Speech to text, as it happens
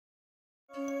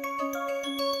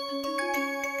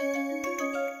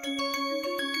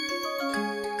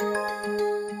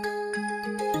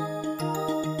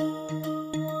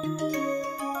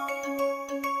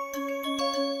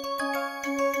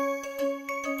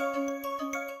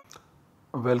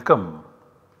Welcome.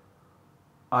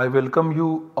 I welcome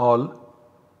you all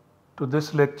to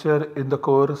this lecture in the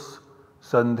course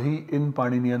Sandhi in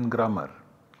Paninian Grammar.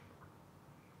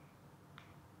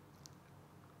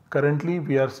 Currently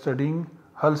we are studying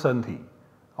Hal Sandhi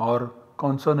or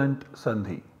consonant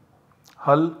Sandhi.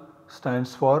 Hal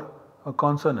stands for a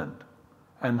consonant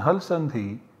and Hal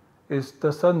Sandhi is the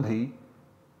Sandhi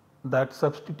that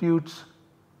substitutes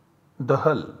the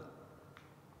Hal.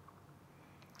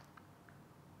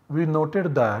 We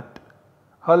noted that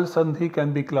Hal Sandhi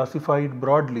can be classified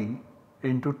broadly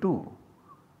into two,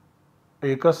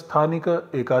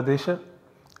 शekasthānika-ekādeśa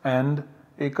and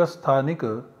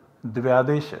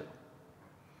शekasthānika-ekādeśa.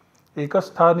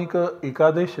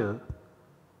 शekasthānika-ekādeśa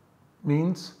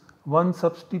means one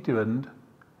substituent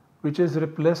which is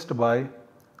replaced by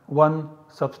one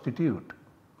substitute,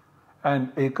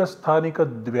 and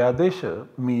शekasthānika-ekādeśa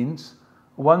means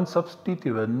one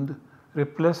substituent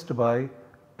replaced by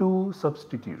two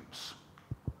substitutes.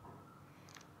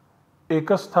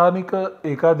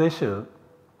 शekasthānika-ekādeśa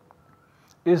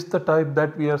is the type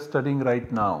that we are studying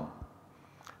right now,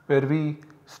 where we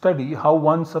study how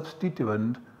one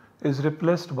substituent is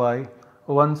replaced by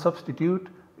one substitute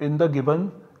in the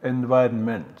given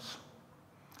environments.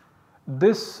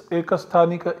 This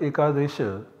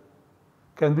शekasthānika-ekādeśa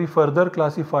can be further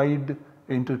classified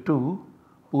into two,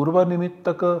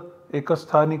 purva-nimittaka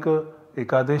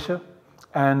शekasthānika-ekādeśa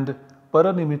and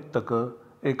para-nimittaka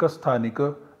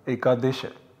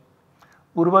शekasthānika-ekādeśa.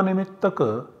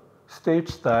 Purva-nimittaka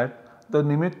states that the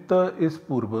nimitta is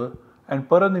purva and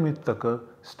para-nimittaka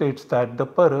states that the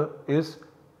para is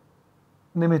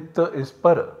nimitta is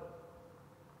para.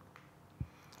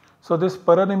 So this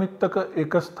para-nimittaka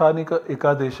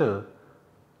शekasthānika-ekādeśa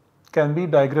can be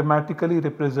diagrammatically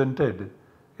represented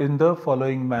in the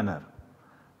following manner,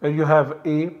 where you have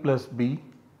A plus B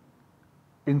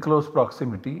in close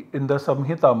proximity in the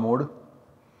samhita mode,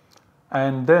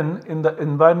 and then in the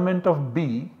environment of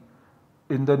B,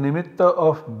 in the nimitta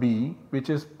of B, which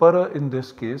is para in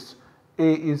this case,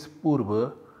 A is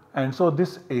purva, and so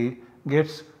this A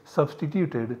gets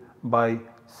substituted by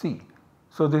C.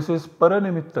 So this is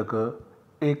para-nimittaka,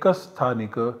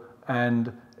 ekasthānika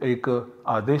and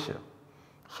ekādeśa.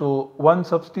 So one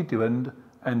substituent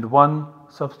and one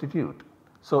substitute.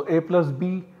 So A plus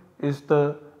B is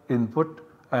the input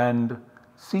and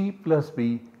C plus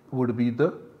B would be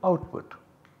the output.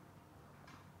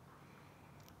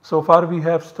 So far we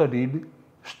have studied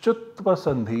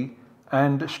shchutva-sandhi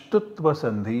and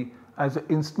shtutva-sandhi as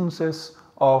instances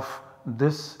of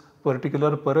this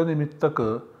particular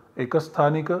para-nimittaka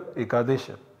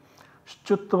शekasthānika-ekādeśa.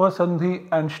 Shchutva-sandhi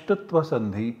and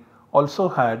shtutva-sandhi also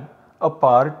had a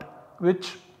part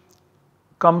which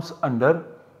comes under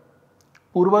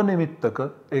purva-nimittaka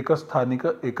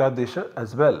शekasthānika-ekādeśa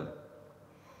as well.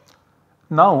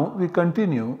 Now we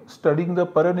continue studying the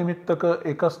para-nimittaka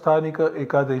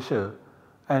शekasthānika-ekādeśa,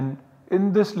 and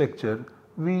in this lecture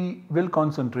we will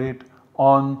concentrate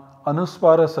on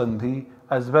anusvāra-sandhi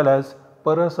as well as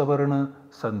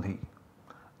parasavarṇa-sandhi.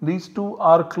 These two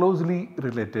are closely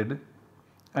related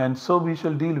and so we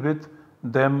shall deal with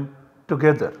them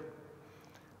together.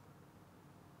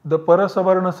 The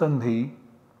parasavarṇa-sandhi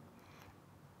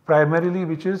primarily,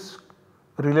 which is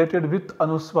related with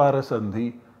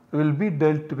anusvāra-sandhi, will be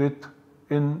dealt with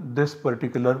in this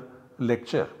particular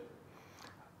lecture.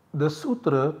 The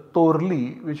sutra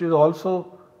Torli, which is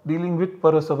also dealing with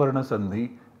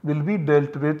parasavarṇa-sandhi, will be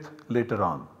dealt with later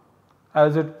on,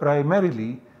 as it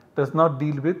primarily does not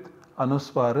deal with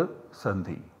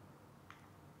anusvāra-sandhi.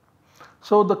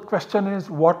 So the question is,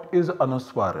 what is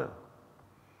anusvāra?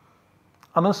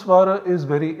 Anusvāra is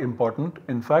very important.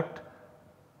 In fact,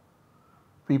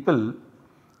 people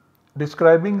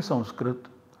describing Sanskrit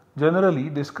generally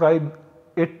describe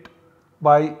it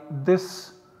by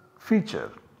this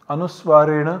feature,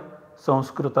 anusvārena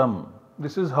sanskritam.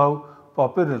 This is how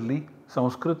popularly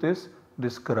Sanskrit is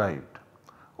described.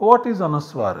 What is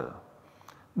anusvāra?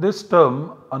 This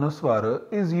term anusvāra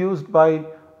is used by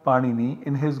Panini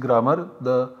in his grammar,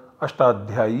 the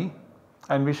Ashtadhyayi,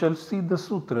 and we shall see the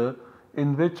sutra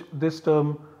in which this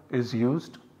term is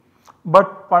used.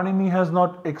 But Panini has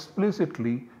not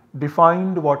explicitly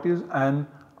defined what is an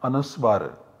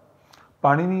anusvāra.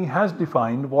 Panini has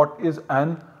defined what is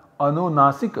an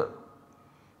anunasika,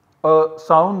 a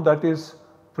sound that is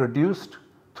produced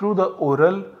through the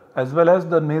oral as well as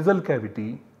the nasal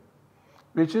cavity,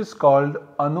 which is called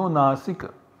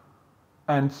anunasika.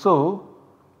 And so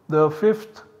the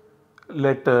fifth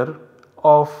letter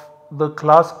of the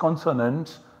class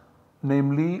consonants,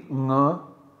 namely ng,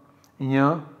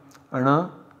 y, n,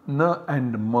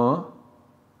 and m,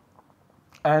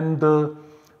 and the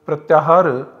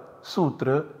Pratyahara,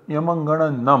 Sutra,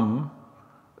 Yamangana, Nam,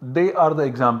 they are the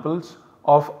examples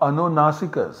of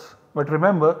anunasikas. But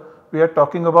remember, we are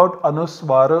talking about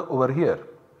anusvara over here.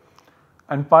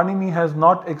 And Panini has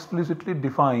not explicitly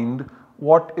defined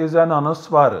what is an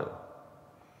anusvara.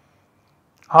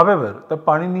 However, the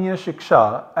Paniniya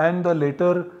Shiksha and the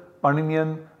later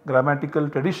Paninian grammatical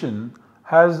tradition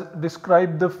has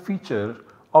described the feature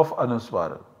of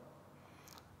anusvara.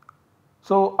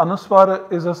 So,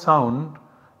 anusvara is a sound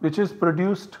which is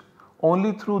produced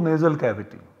only through nasal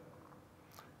cavity.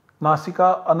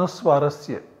 Nasika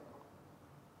anusvārasya.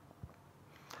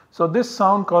 So, this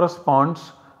sound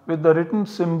corresponds with the written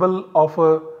symbol of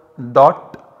a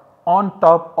dot on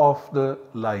top of the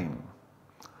line.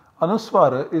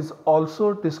 Anusvara is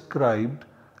also described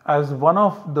as one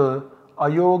of the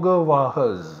ayogavaha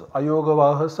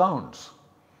sounds.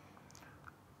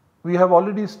 We have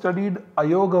already studied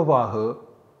ayogavaha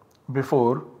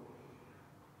before.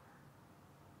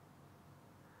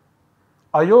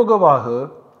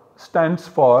 Ayogavaha stands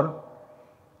for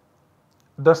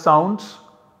the sounds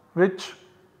which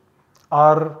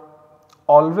are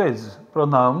always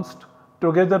pronounced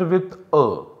together with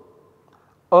a.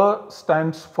 A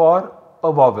stands for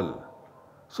a vowel.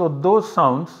 So, those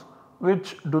sounds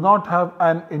which do not have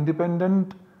an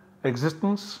independent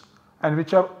existence and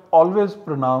which are always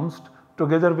pronounced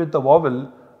together with the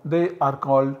vowel, they are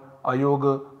called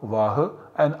ayogavaha,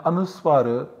 and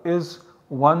anusvara is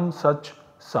one such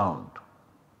sound.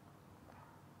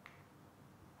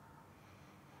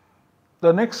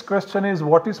 The next question is,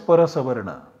 what is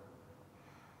parasavarna?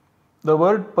 The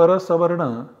word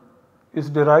parasavarna is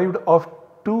derived of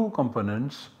two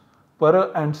components,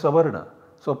 para and savarna.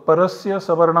 So, parasya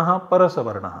savarnaha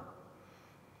parasavarnaha.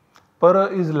 Para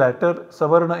is latter,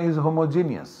 savarna is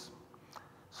homogeneous.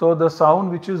 So, the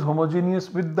sound which is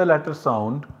homogeneous with the latter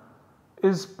sound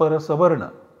is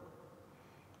parasavarna.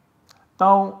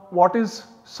 Now, what is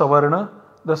savarna?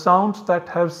 The sounds that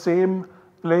have same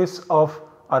place of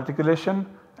articulation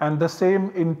and the same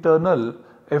internal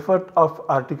effort of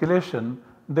articulation,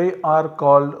 they are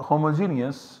called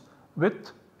homogeneous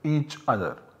with each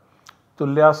other.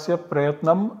 Tulyasya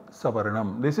prayatnam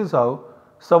savarnam. This is how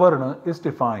savarna is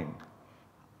defined.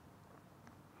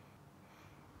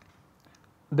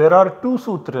 There are two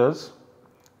sutras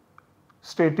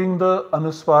stating the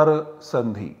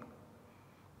anusvāra-sandhi.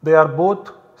 They are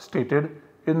both stated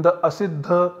in the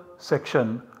asiddha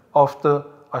section of the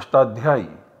Ashtadhyayi.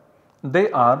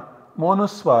 They are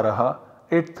Monusvaraha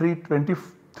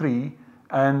 8.3.23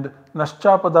 and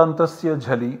Naschapadantasya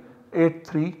Jhali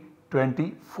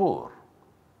 8.3.24.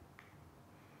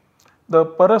 The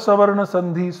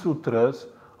Parasavarṇa-sandhi sutras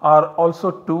are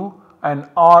also two and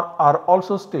are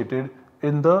also stated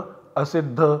in the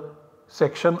asiddha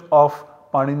section of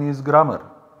Panini's grammar.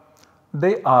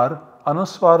 They are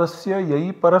anusvārasya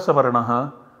yai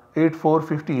parasavarnaha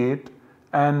 8.4.58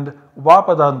 and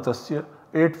vapadantasya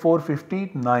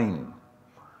 8.4.59.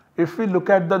 If we look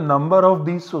at the number of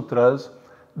these sutras,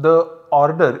 the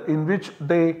order in which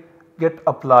they get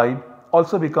applied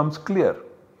also becomes clear.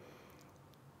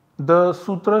 The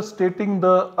sutras stating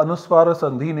the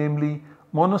anusvāra-sandhi, namely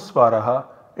Monusvaraha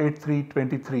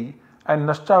 8.3.23 and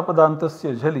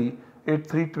Naschapadantasya Jhali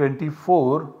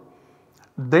 8.3.24,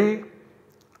 they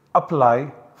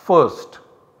apply first,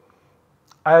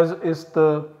 as is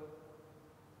the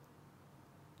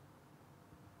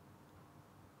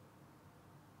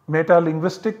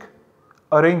metalinguistic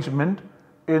arrangement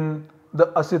in the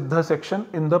asiddha section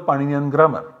in the Paninian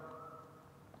grammar.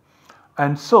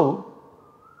 And so,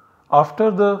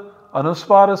 after the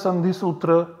anusvāra-sandhi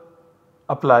sutra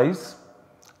applies,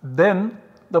 then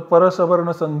the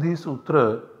parasavarna-sandhi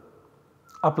sutra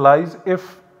applies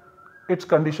if its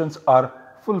conditions are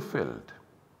fulfilled.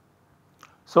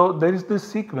 So, there is this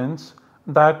sequence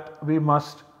that we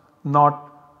must not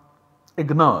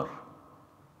ignore.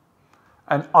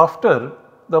 And after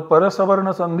the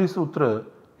parasavarna-sandhi sutra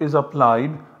is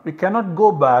applied, we cannot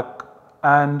go back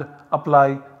and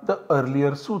apply the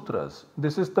earlier sutras.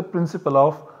 This is the principle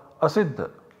of asiddha.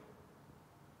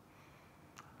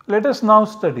 Let us now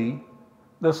study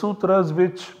the sutras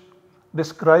which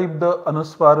describe the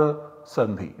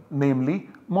anusvāra-sandhi, namely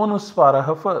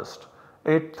Monusvaraha first,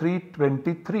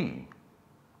 8.3.23.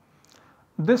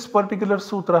 This particular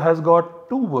sutra has got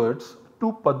two words,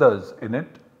 two padas in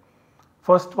it.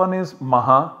 First one is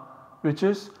Maha, which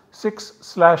is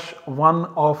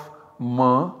 6/1 of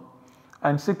Ma,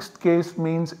 and sixth case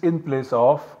means in place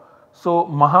of. So,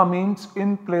 Maha means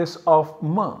in place of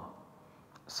Ma,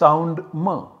 sound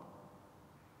Ma.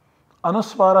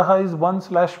 Anusvaraha is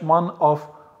 1/1 of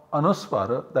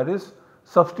Anusvara, that is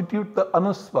substitute the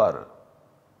anusvara.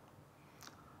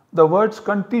 The words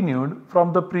continued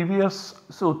from the previous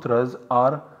sutras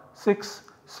are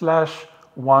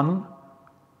 6/1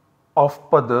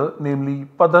 of pada, namely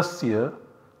padasya.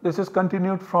 This is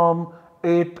continued from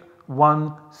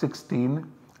 8/116,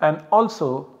 and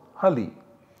also hali,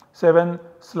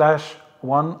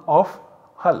 7/1 of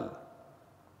hal.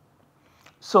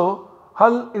 So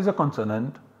hal is a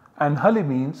consonant and hali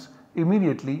means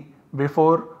immediately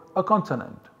before a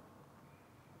consonant.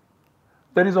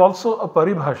 There is also a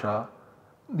paribhasha,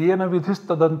 dhyena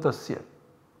vidhistadantasya,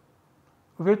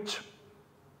 which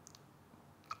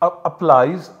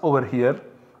applies over here,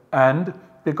 and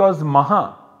because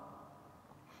maha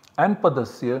and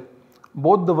padasya,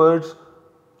 both the words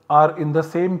are in the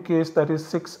same case, that is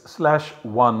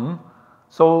 6/1,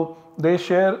 so they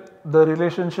share the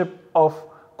relationship of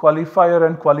qualifier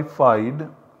and qualified.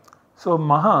 So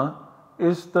maha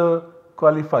is the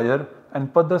qualifier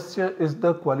and padasya is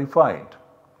the qualified,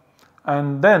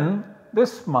 and then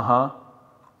this maha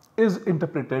is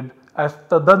interpreted as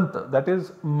tadanta, that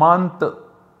is manta,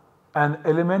 an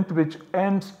element which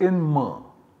ends in ma.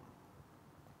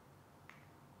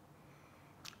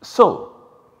 So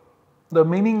the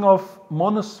meaning of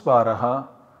monusvaraha,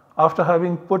 after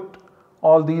having put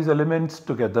all these elements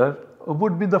together,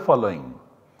 would be the following.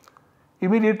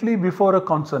 Immediately before a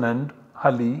consonant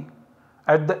hali,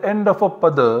 at the end of a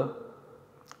pada,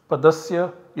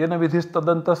 padasya, yena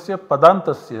vidhistadantasya,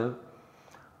 padantasya,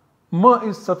 ma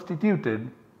is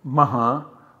substituted maha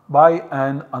by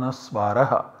an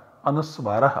anusvaraha.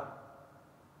 Anusvaraha.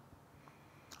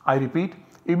 I repeat,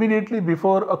 immediately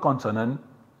before a consonant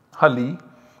hali,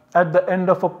 at the end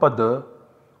of a pada,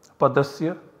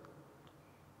 padasya,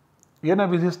 yena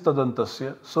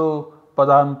vidhistadantasya, so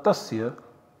padantasya,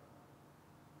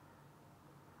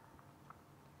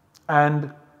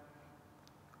 and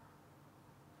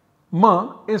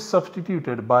ma is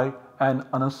substituted by an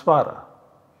anusvara.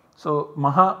 So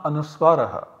maha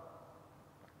anusvaraha.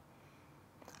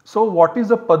 So what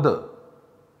is a pada?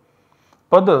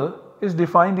 Pada is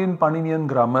defined in Paninian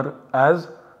grammar as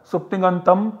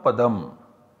suptingantam padam,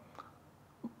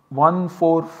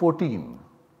 1-4-14.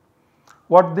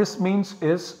 What this means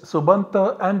is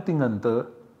subanta and tinganta,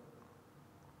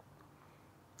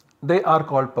 they are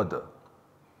called pada.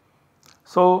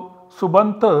 So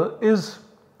subanta is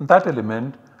that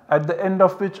element at the end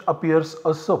of which appears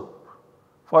a sup.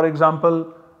 For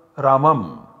example,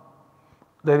 ramam,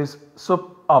 there is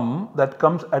sup that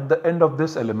comes at the end of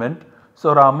this element,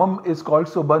 so ramam is called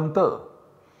subanta.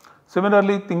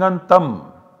 Similarly,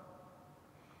 tingantam,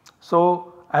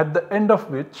 so at the end of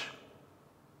which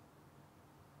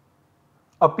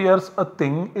appears a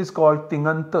thing is called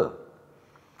tinganta.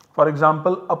 For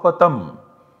example, apatam.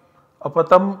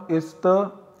 Apatam is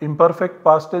the imperfect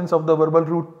past tense of the verbal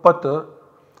root pata.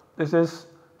 This is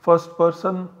first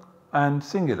person and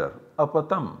singular,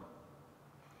 apatam.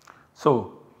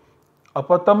 So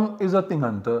apatam is a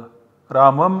tinganta,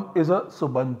 ramam is a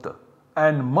subanta,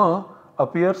 and ma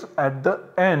appears at the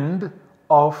end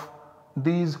of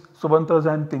these subantas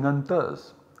and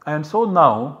tingantas. And so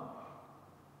now,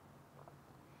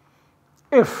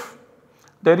 if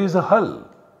there is a hal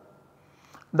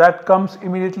that comes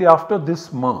immediately after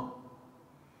this ma,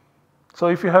 so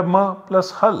if you have ma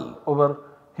plus hal over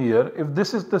here, if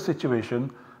this is the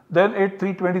situation, then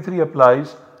 8.3.23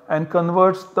 applies and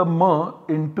converts the ma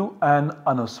into an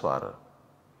anusvara.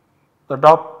 The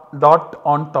dot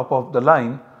on top of the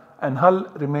line, and hal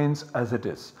remains as it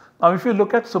is. Now if you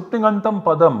look at suptingantam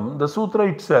padam, the sutra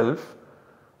itself,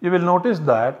 you will notice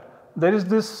that there is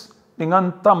this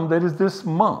tingantam, there is this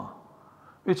ma,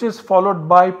 which is followed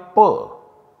by pa,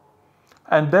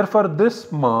 and therefore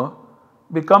this ma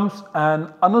becomes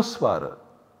an anusvara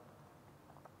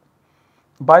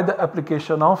by the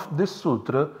application of this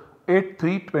sutra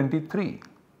 8.3.23.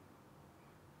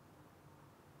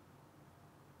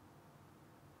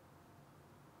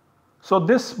 So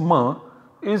this ma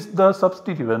is the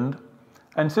substituent,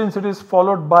 and since it is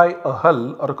followed by a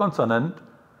hal or a consonant,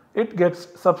 it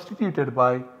gets substituted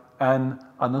by an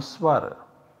anusvara.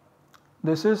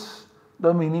 This is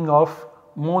the meaning of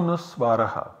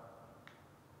monusvaraha.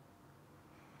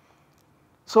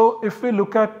 So if we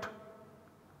look at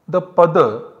the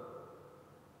pada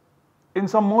in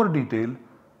some more detail,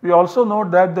 we also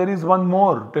note that there is one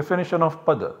more definition of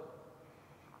pada,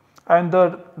 and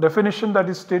the definition that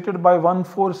is stated by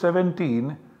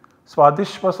 1.4.17,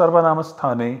 swadishva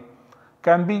sarvanamasthane,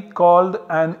 can be called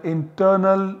an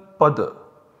internal pada.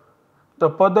 The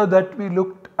pada that we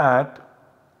looked at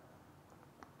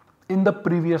in the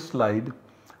previous slide,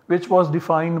 which was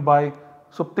defined by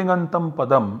suptingantam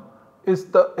padam, is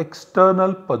the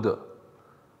external pada.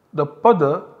 The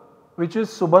pada which is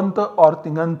subanta or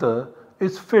tinganta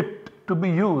is fit to be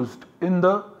used in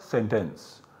the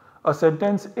sentence. A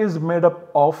sentence is made up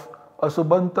of a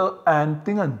subanta and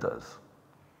tingantas,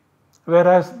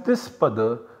 whereas this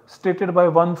pada stated by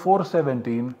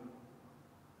 1417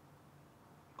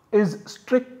 is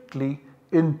strictly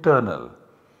internal.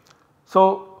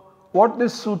 So what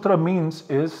this sutra means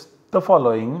is the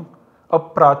following: a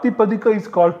pratipadika is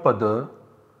called pada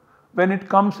when it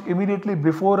comes immediately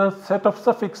before a set of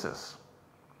suffixes,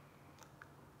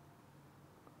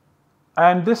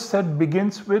 and this set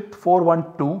begins with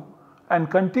 412 and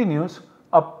continues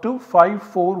up to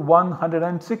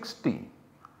 54160,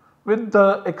 with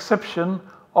the exception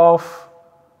of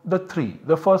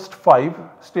the first 5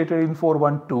 stated in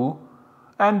 412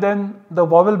 and then the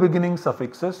vowel beginning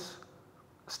suffixes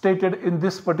stated in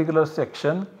this particular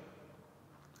section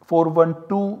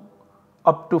 412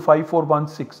 up to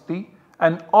 54160,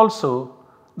 and also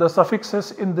the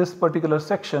suffixes in this particular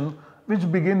section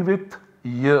which begin with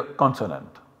y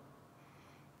consonant.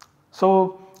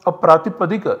 So a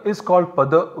pratipadika is called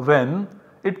pada when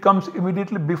it comes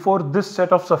immediately before this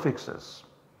set of suffixes.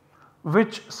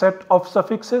 Which set of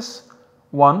suffixes?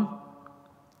 1.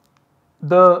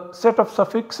 The set of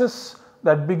suffixes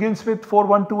that begins with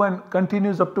 412 and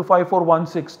continues up to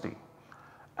 54160,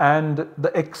 and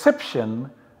the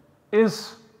exception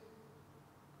is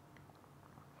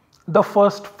the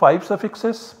first 5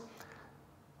 suffixes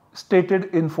stated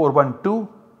in 412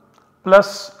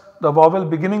 plus the vowel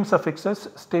beginning suffixes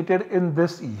stated in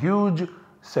this huge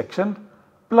section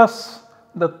plus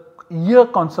the y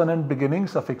consonant beginning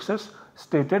suffixes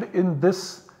stated in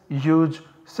this huge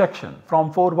section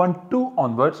from 412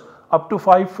 onwards up to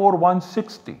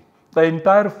 54160, the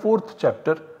entire 4th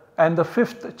chapter and the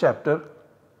 5th chapter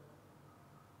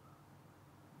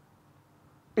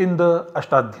in the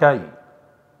Ashtadhyayi.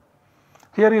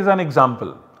 Here is an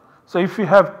example. So if we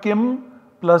have kim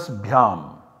plus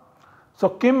bhyam, so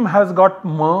kim has got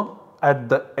ma at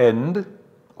the end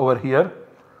over here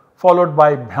followed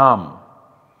by bhyam.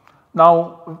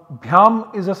 Now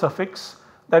bhyam is a suffix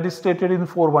that is stated in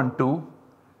 412.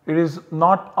 It is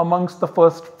not amongst the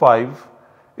first 5,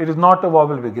 it is not a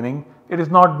vowel beginning, it is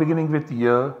not beginning with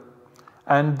ya,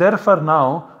 and therefore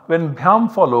now when bhyam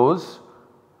follows,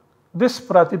 this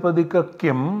pratipadika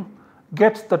kim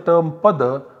gets the term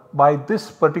pada by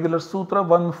this particular sutra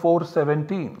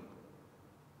 1417.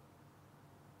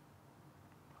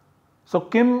 So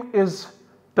kim is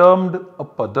termed a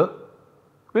pada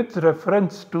with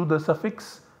reference to the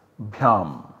suffix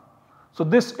bhyam. So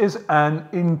this is an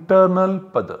internal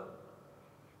pada.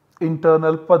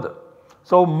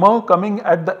 So ma coming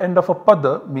at the end of a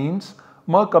pada means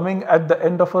ma coming at the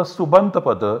end of a subanta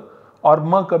pada or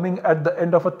ma coming at the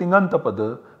end of a tinganta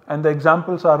pada, and the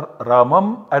examples are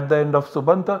ramam at the end of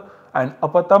subanta and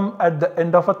apatam at the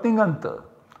end of a tinganta,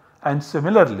 and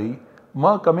similarly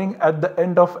ma coming at the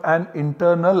end of an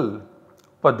internal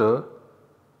pada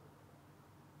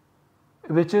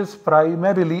which is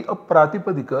primarily a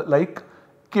pratipadika like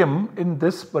kim in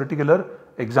this particular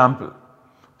example.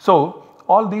 So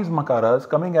all these makaras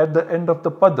coming at the end of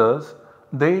the padas,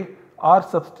 they are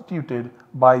substituted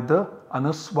by the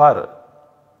anusvara.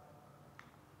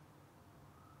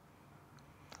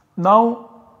 Now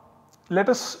let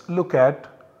us look at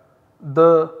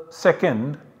the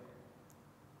second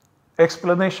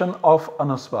explanation of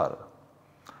anusvara,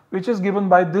 which is given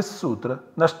by this sutra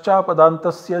nascha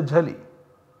padantasya jhali.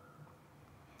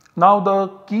 Now the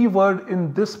key word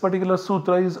in this particular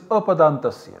sutra is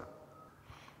apadantasya.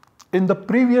 In the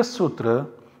previous sutra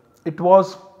it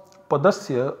was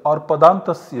padasya or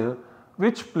padantasya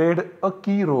which played a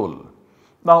key role.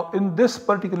 Now in this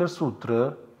particular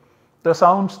sutra the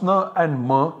sounds na and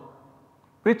ma,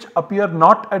 which appear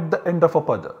not at the end of a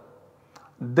pada,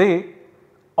 they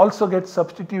also get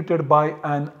substituted by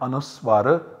an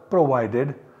anusvara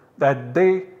provided that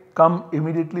they come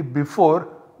immediately before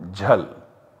jhal.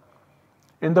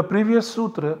 In the previous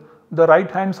sutra the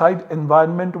right hand side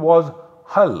environment was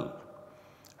hal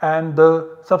and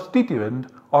the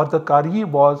substituent or the karyi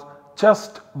was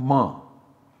just ma.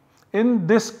 In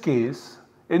this case,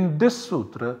 in this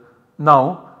sutra,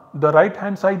 now the right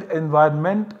hand side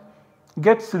environment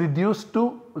gets reduced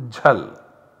to jhal,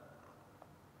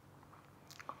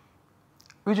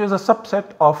 which is a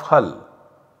subset of hal,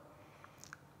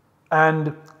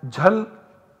 and jhal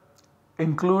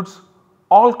includes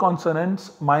all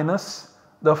consonants minus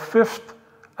the 5th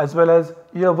as well as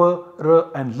ya, va, ra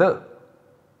and la.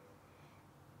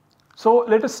 So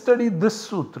let us study this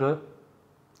sutra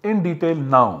in detail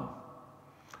now.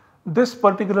 This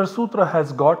particular sutra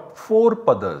has got 4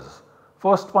 padas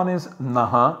First one is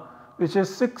naha, which is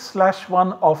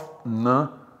 6/1 of n,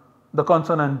 the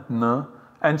consonant n,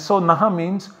 and so naha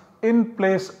means in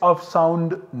place of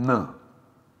sound n.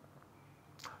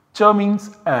 Cha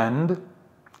means and.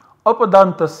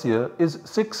 Apadantasya is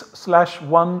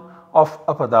 6/1 of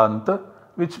apadanta,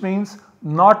 which means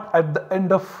not at the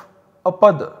end of a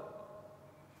pada.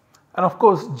 And of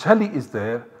course, jhali is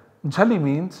there. Jhali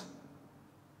means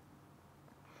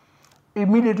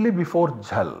immediately before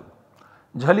jhal.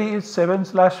 Jhali is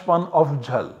 7/1 of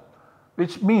jhal,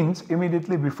 which means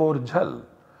immediately before jhal.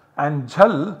 And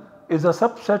jhal is a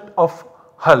subset of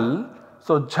hal.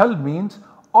 So jhal means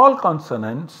all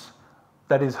consonants,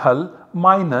 that is hal,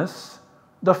 minus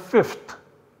the fifth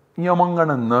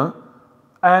yamangana na,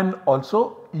 and also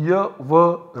ya, va,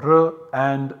 ra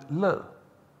and la.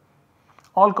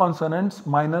 All consonants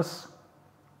minus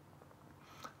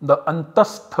the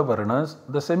antastha varnas,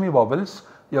 the semi-vowels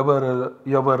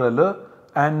yavarala,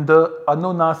 and the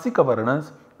anunasika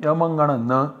varnas yamangana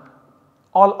na,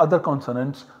 all other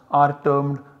consonants are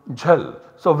termed jhal.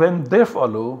 So when they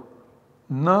follow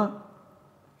na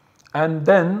and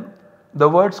then the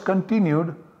words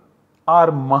continued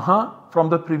are maha from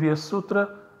the previous sutra.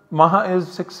 Maha is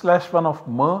 6/1 of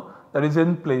ma, that is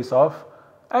in place of,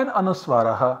 and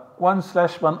anusvāra,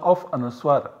 1/1 of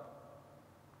anusvāra.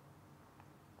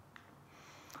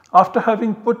 After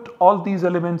having put all these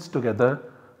elements together,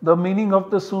 the meaning of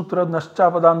the sutra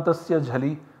Naschapadantasya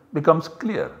jhali becomes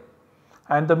clear,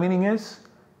 and the meaning is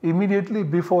immediately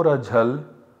before a jhal,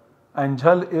 and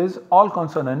jhal is all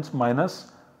consonants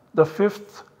minus the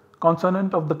fifth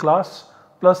consonant of the class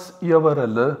plus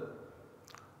yavarala,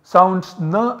 sounds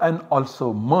na and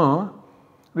also ma,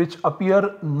 which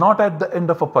appear not at the end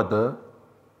of a pada,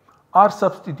 are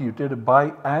substituted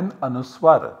by an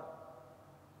anusvara.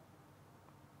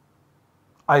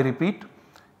 I repeat,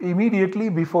 immediately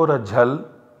before a jhal,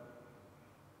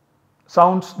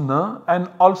 sounds na and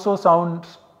also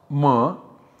sounds ma,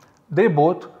 they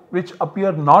both which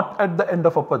appear not at the end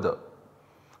of a pada,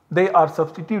 they are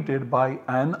substituted by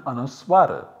an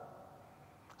anusvara.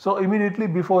 So immediately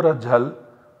before a jhal,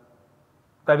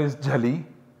 that is jhali,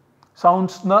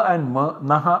 sounds na and ma,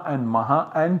 naha and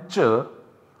maha and cha,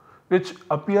 which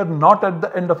appear not at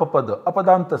the end of a pada,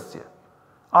 apadantasya,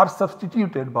 are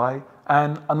substituted by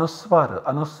an anusvara,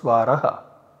 anusvaraha.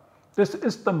 This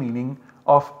is the meaning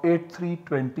of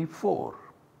 8.3.24.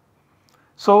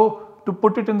 So to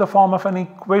put it in the form of an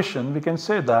equation, we can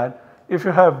say that if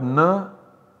you have na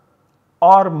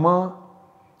or ma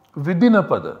within a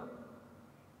pada,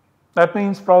 that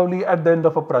means probably at the end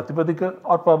of a pratipadika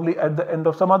or probably at the end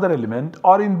of some other element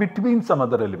or in between some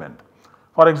other element.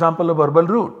 For example, a verbal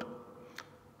root.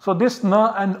 So this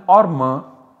na and or ma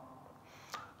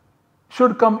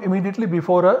should come immediately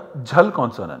before a jhal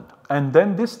consonant, and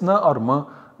then this na or ma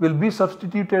will be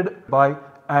substituted by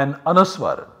an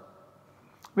anusvara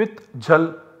with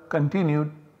jhal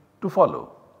continued to follow.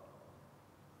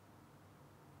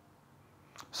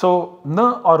 So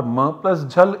na or ma plus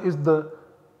jhal is the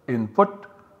input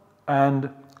and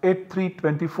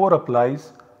 8.3.24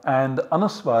 applies, and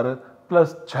anusvara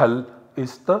plus jhal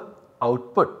is the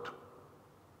output.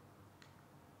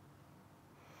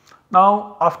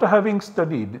 Now after having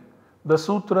studied the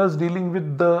sutras dealing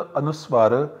with the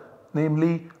anusvara,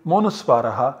 namely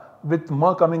monusvaraha with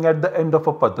ma coming at the end of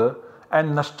a pada,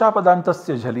 and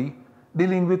Naschapadantasya jhali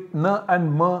dealing with na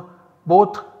and ma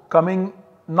both coming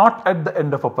not at the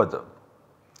end of a pada,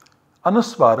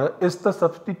 anusvara is the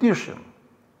substitution.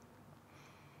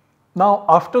 Now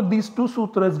after these two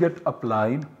sutras get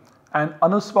applied and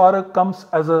anusvara comes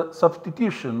as a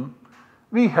substitution,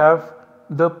 we have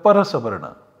the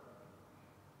parasavarna,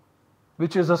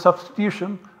 which is a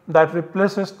substitution that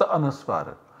replaces the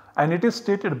anusvara, and it is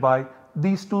stated by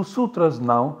these two sutras.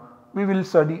 Now we will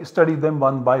study them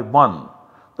one by one.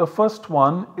 The first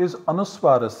one is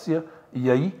anusvārasya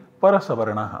yai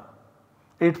parasavarṇaha,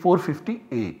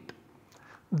 8.4.58.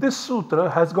 This sutra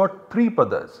has got three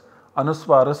padas,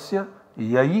 anusvārasya,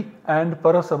 yai and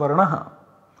parasavarṇaha.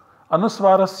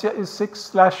 Anusvārasya is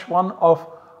 6/1 of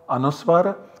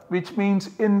anusvara, which means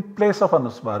in place of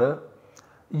anusvara.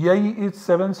 Yai is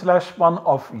 7/1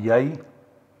 of yai,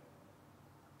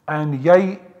 and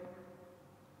yai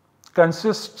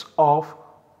consists of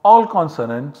all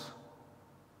consonants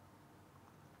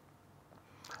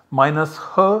minus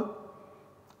h,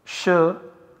 sh,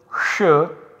 sh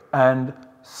and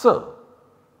sa.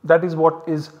 That is what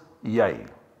is yai.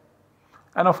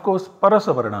 And of course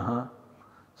parasavarṇaha.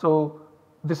 So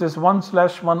this is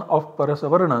 1/1 of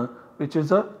parasavarna, which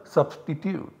is a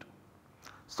substitute.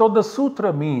 So the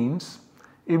sutra means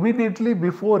immediately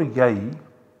before yai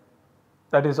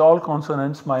that is all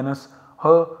consonants minus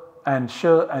h and sh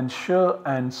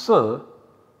and s,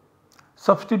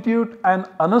 substitute an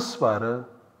anusvara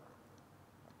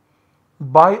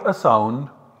by a sound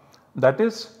that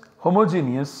is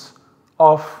homogeneous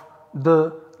of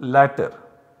the latter,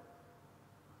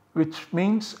 which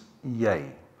means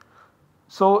yai.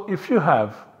 So, if you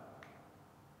have,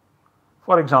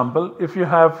 for example, if you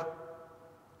have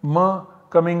m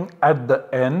coming at the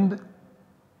end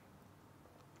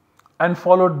and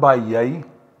followed by yai,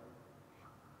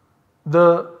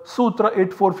 the Sutra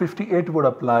 8458 would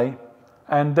apply,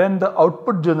 and then the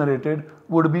output generated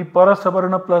would be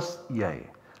parasavarna plus yai.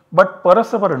 But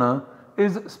parasavarna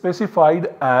is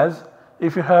specified as,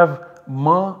 if you have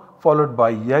m followed by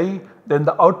yai, then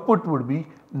the output would be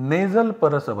nasal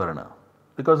parasavarna,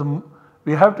 because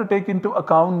we have to take into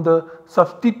account the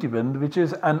substituent, which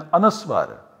is an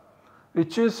anusvara,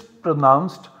 which is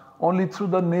pronounced only through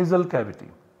the nasal cavity.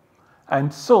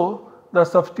 And so the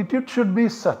substitute should be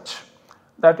such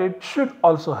that it should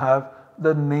also have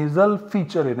the nasal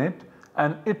feature in it,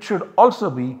 and it should also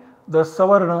be the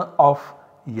savarna of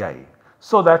yai.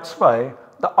 So that is why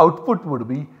the output would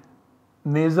be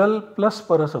nasal plus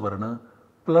parasavarna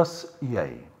plus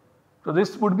yai. So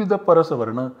this would be the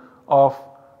parasavarna of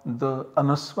the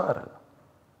anusvara.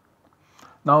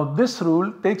 Now this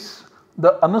rule takes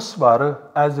the anusvara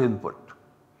as input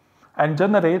and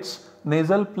generates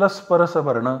nasal plus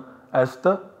parasavarna as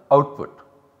the output.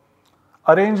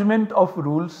 Arrangement of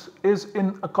rules is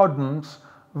in accordance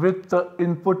with the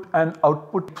input and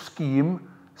output scheme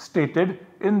stated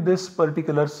in this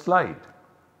particular slide.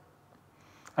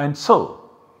 And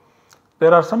so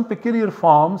there are some peculiar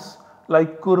forms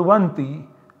like kurvanti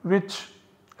which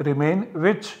remain,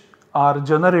 which are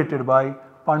generated by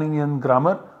Paninian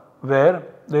grammar, where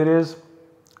there is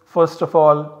first of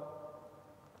all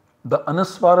the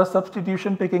anusvara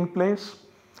substitution taking place,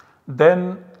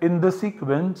 then in the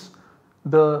sequence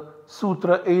the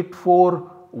Sutra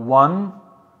 841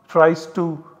 tries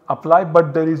to apply,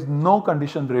 but there is no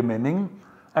condition remaining,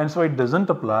 and so it does not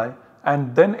apply,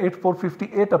 and then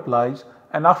 8458 applies,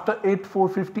 and after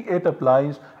 8458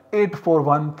 applies,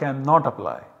 841 cannot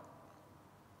apply.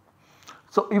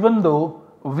 So even though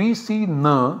we see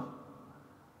na,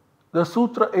 the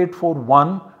Sutra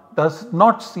 841 does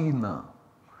not see na,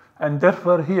 and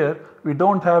therefore here we do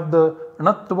not have the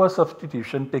natva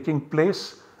substitution taking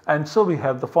place, and so we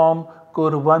have the form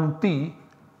kurvanti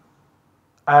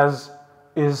as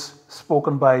is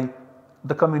spoken by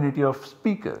the community of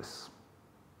speakers.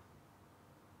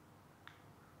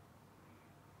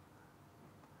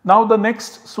 Now the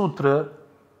next sutra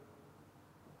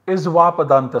is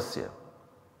vapadantasya.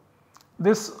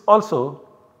 This also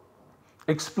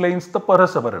explains the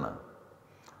parasavarna.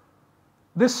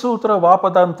 This sutra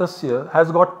vapadantasya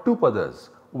has got two padas,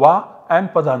 va and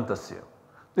padantasya.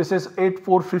 This is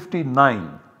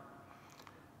 8459.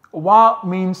 Va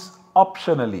means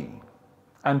optionally,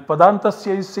 and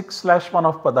padantasya is 6/1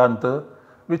 of padanta,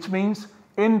 which means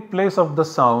in place of the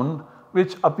sound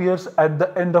which appears at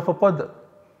the end of a pada.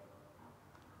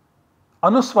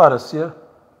 Anusvārasya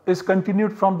is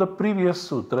continued from the previous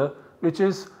sutra, which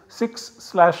is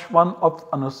 6/1 of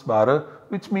anusvara,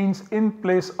 which means in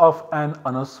place of an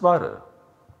anusvara.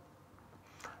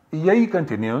 Yai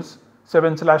continues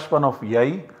 7/1 of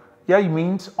yai. Yai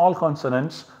means all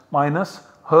consonants minus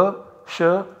h, sh,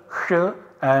 sh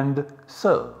and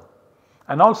sa.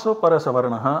 And also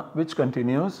parasavarna, which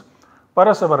continues.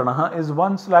 Parasavarna is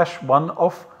 1/1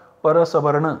 of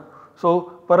parasavarna.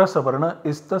 So parasavarna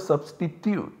is the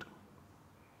substitute.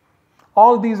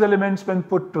 All these elements when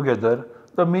put together,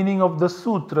 the meaning of the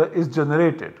sutra is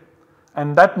generated,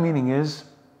 and that meaning is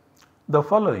the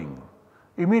following.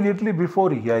 Immediately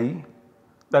before yai,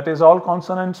 that is all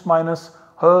consonants minus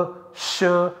h, sh,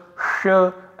 sh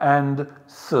and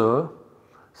sa,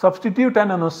 substitute an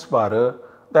anusvara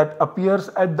that appears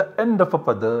at the end of a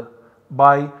pada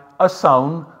by a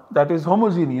sound that is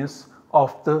homogeneous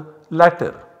of the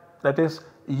latter, that is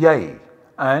yai,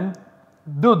 and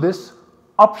do this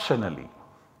optionally.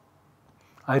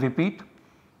 I repeat,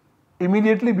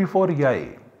 immediately before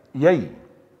yai,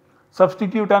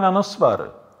 substitute an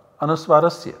anusvara,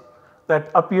 anusvārasya,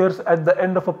 that appears at the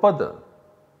end of a pada.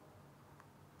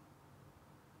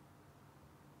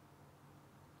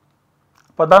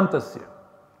 Padantasya,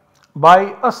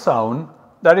 by a sound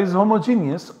that is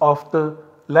homogeneous of the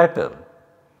latter,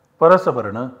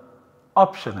 parasavarna,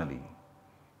 optionally.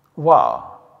 Va.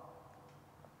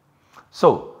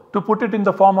 So, to put it in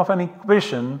the form of an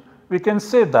equation, we can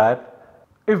say that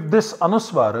if this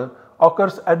anusvara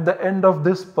occurs at the end of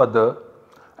this pada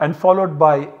and followed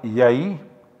by yai,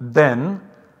 then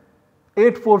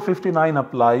 8459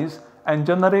 applies and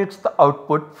generates the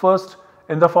output first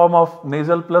in the form of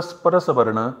nasal plus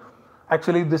parasavarna.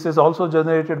 Actually, this is also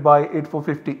generated by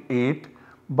 8458,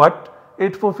 but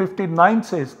 8459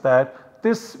 says that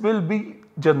this will be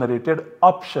generated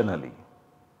optionally.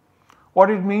 What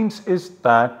it means is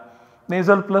that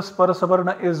nasal plus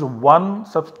parasavarna is one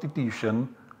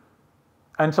substitution,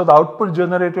 and so the output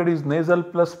generated is nasal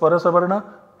plus parasavarna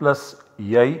plus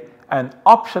yai, and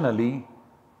optionally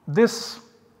this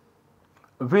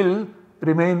will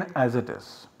remain as it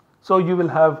is. So you will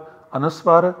have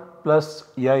anusvara plus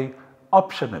yai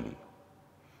optionally.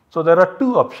 So there are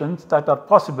two options that are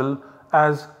possible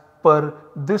as per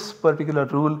this particular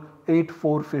rule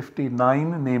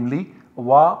 8459, namely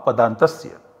va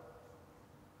padantasya.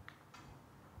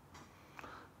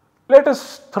 Let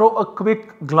us throw a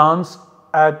quick glance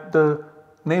at the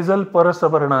nasal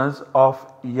parasavarnas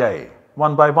of yai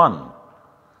one by one.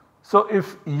 So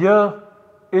if ya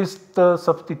is the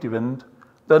substituent,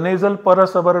 the nasal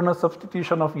parasavarna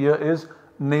substitution of ya is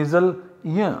nasal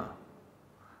ya.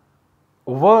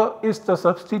 Va is the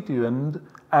substituent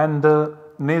and the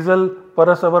nasal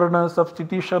parasavarna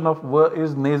substitution of va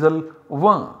is nasal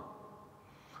va.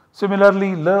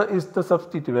 Similarly, la is the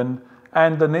substituent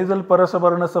and the nasal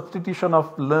parasavarna substitution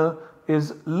of la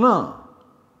is la.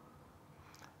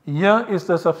 Ya is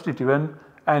the substituent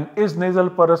and its nasal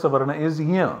parasavarna is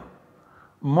ya.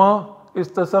 Ma is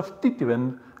the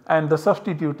substituent and the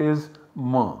substitute is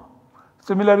ma.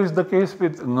 Similar is the case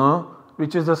with nga,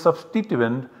 which is the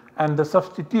substituent and the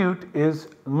substitute is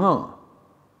nga.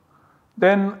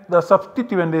 Then the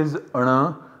substituent is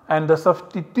na and the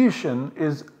substitution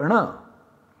is na.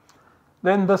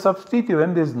 Then the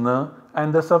substituent is na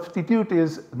and the substitute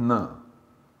is na.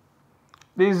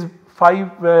 These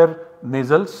five were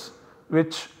nasals,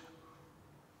 which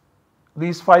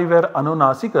these five were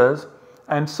anunasikas,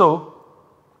 and so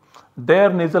their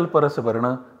nasal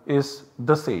parasavarna is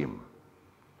the same.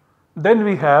 Then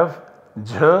we have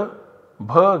jha,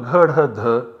 bha, gha, dha,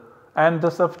 dha, and the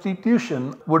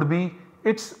substitution would be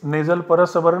its nasal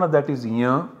parasavarna, that is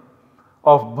ya,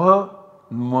 of bha,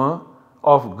 ma,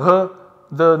 of gha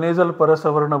the nasal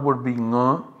parasavarna would be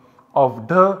nga, of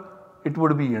dha it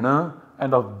would be na,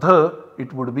 and of dha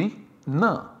it would be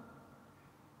na,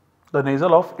 the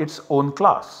nasal of its own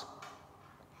class.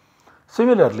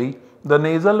 Similarly, the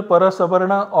nasal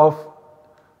parasavarna of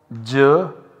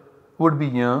ja would be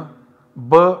ya,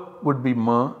 ba would be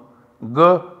ma,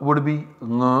 ga would be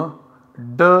nga,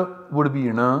 da would be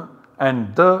na,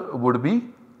 and da would be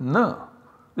na.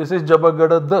 This is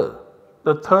jabagada da,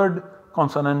 the third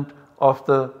consonant of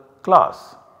the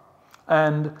class,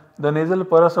 and the nasal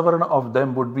parasavarna of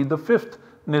them would be the fifth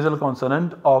nasal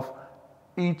consonant of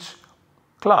each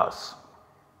class.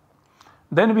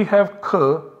 Then we have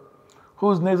kha,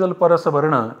 whose nasal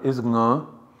parasavarna is nga.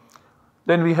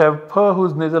 Then we have pha,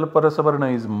 whose nasal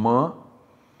parasavarna is ma.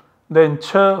 Then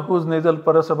cha, whose nasal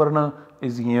parasavarna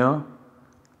is ya.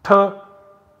 Tha,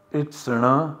 it's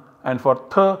na, and for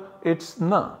tha it's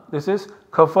na. This is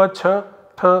khafa cha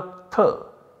tha tha,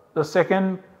 the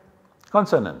second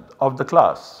consonant of the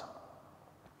class.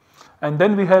 And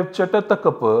then we have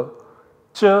chatatakapa,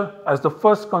 cha as the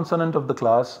first consonant of the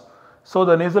class. So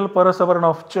the nasal parasavarna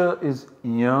of cha is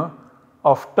ya,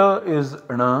 of ta is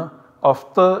na,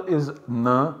 of ta is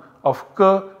na, of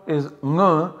ka is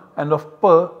nga, and of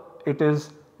pa it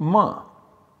is ma.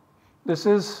 This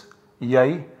is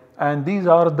yai, and these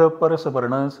are the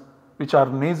parasavarnas which are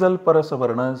nasal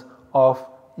parasavarnas of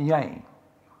yai.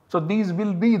 So these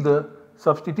will be the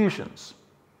substitutions.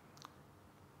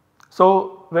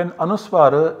 So when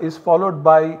anusvara is followed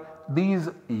by these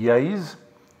yais,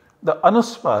 the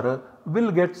anusvara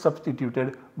will get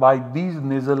substituted by these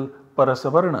nasal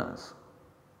parasavarnas.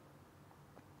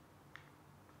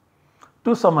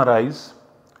 To summarize,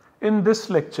 in this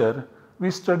lecture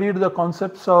we studied the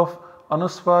concepts of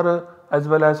anusvara as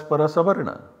well as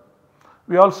parasavarna.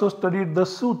 We also studied the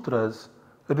sutras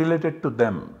related to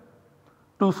them,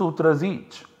 2 sutras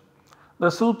each. The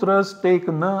sutras take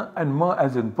na and ma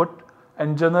as input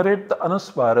and generate the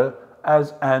anusvara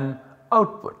as an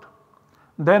output.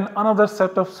 Then another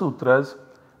set of sutras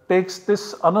takes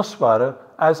this anusvara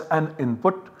as an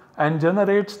input and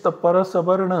generates the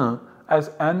parasavarna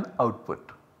as an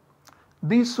output.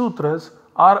 These sutras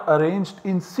are arranged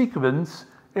in sequence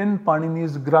in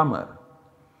Panini's grammar.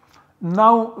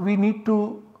 Now we need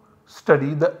to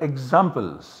study the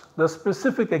examples, the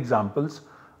specific examples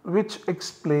which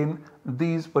explain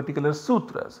these particular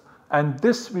sutras, and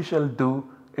this we shall do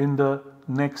in the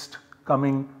next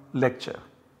coming lecture.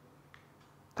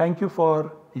 Thank you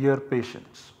for your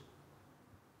patience.